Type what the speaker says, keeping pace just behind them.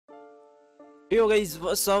Yo guys,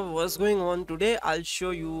 what's up, what's going on? Today I'll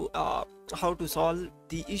show you how to solve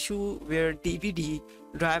the issue where DVD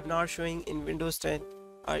drive not showing in Windows 10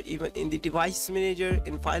 or even in the device manager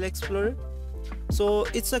in file explorer. So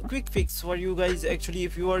it's a quick fix for you guys. Actually,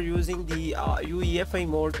 if you are using the UEFI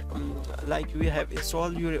mode, like you have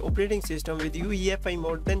installed your operating system with UEFI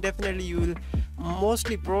mode, then definitely you will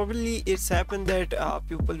mostly probably it's happened that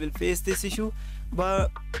people will face this issue, but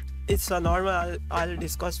it's a normal. I'll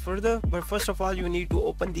discuss further, but first of all you need to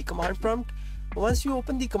open the command prompt. Once you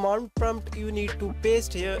open the command prompt, you need to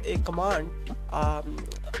paste here a command.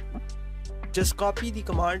 Just copy the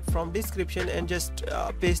command from description and just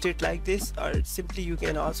paste it like this, or simply you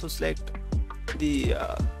can also select the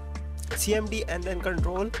CMD and then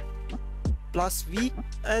Control+V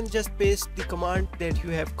and just paste the command that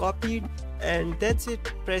you have copied, and that's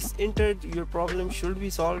it. Press enter. Your problem should be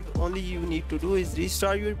solved. Only you need to do is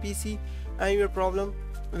restart your PC and your problem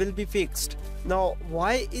will be fixed. Now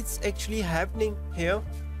why it's actually happening here,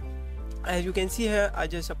 as you can see here, I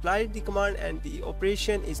just applied the command and the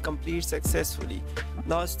operation is complete successfully.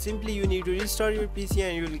 Now simply you need to restart your PC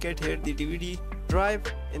and you will get here the DVD drive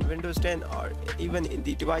in Windows 10 or even in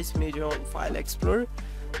the device manager on file explorer.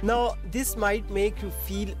 Now this might make you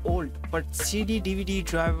feel old, but CD DVD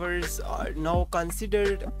drivers are now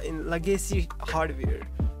considered in legacy hardware,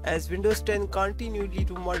 as Windows 10 continually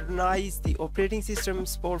to modernize the operating system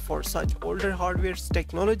support for such older hardware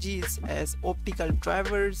technologies as optical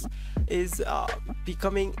drivers is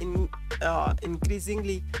becoming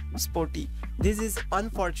increasingly spotty. This is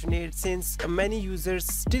unfortunate since many users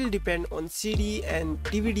still depend on CD and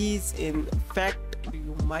DVDs. In fact,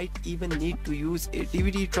 you might even need to use a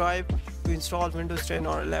DVD drive to install Windows 10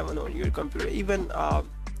 or 11 on your computer. Even I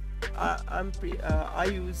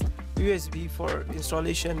used USB for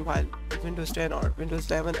installation while Windows 10 or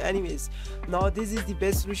Windows 11 anyways. Now this is the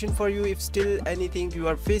best solution for you. If still anything you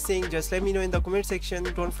are facing, just let me know in the comment section.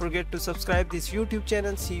 Don't forget to subscribe this YouTube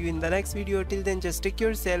channel. See you in the next video. Till then, just take care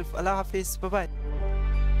yourself. Allah Hafiz. Bye bye.